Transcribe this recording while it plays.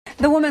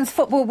The Women's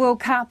Football World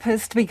Cup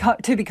is to be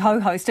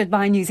co-hosted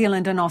by New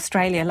Zealand and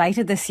Australia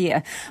later this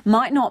year.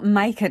 Might not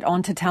make it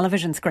onto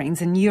television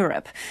screens in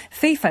Europe.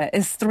 FIFA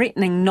is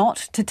threatening not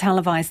to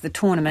televise the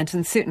tournament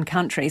in certain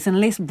countries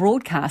unless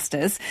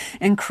broadcasters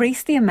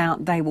increase the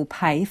amount they will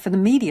pay for the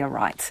media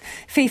rights.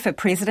 FIFA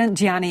President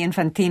Gianni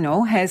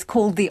Infantino has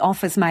called the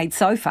offers made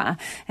so far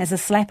as a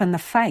slap in the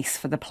face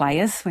for the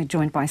players. We're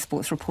joined by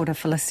sports reporter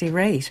Felicity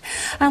Reid.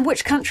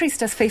 Which countries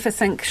does FIFA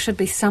think should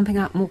be stumping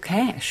up more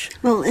cash?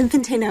 Well,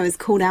 Infantino has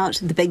called out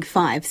the big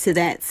five, so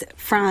that's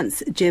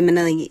France,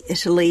 Germany,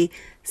 Italy,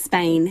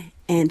 Spain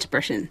and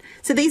Britain.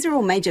 So these are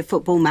all major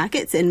football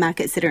markets and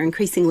markets that are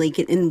increasingly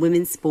in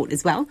women's sport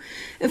as well.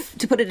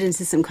 To put it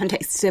into some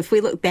context, if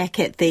we look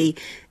back at the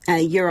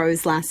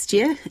Euros last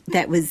year,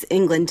 that was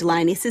England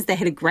Lionesses. They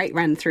had a great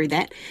run through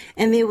that.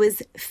 And there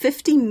was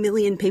 50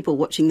 million people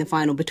watching the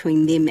final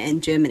between them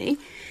and Germany.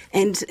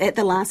 And at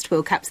the last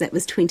World Cups, that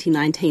was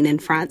 2019 in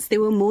France,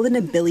 there were more than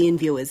 1 billion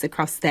viewers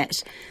across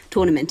that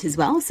tournament as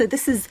well. So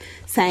this is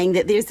saying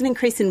that there's an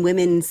increase in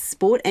women's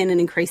sport and an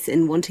increase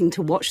in wanting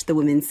to watch the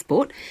women's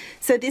sport.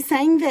 So they're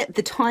saying that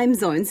the time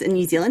zones in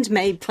New Zealand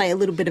may play a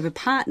little bit of a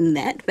part in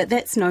that, but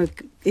that's no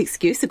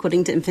excuse,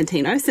 according to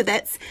Infantino. So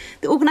that's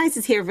the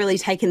organisers here have really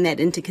taken that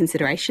into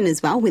consideration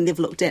as well when they've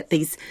looked at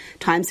these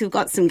times. We've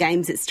got some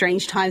games at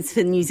strange times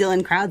for New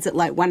Zealand crowds at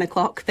like 1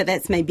 o'clock, but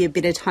that's maybe a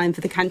better time for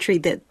the country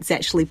that's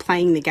actually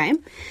playing the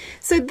game.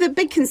 So the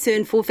big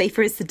concern for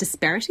FIFA is the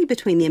disparity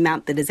between the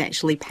amount that is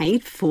actually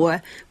paid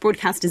for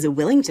broadcasters are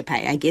willing to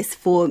pay, I guess,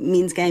 for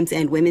men's games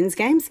and women's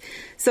games.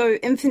 So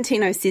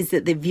Infantino says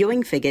that the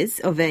viewing figures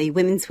of a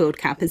Women's World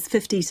Cup is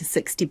 50 to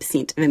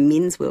 60% of a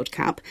Men's World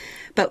Cup,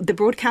 but the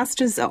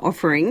broadcasters are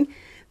offering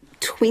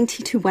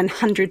 20 to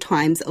 100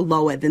 times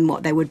lower than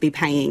what they would be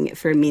paying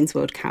for a Men's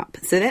World Cup.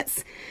 So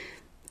that's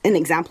an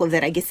example of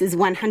that, I guess, is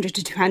 100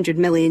 to 200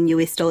 million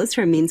US dollars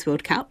for a Men's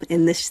World Cup.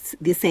 And this,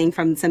 they're saying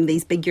from some of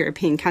these big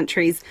European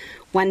countries,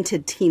 $1 to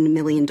 $10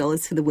 million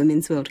for the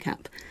Women's World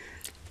Cup.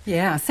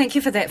 Yeah, thank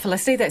you for that,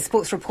 Felicity. That's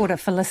sports reporter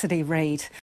Felicity Reid.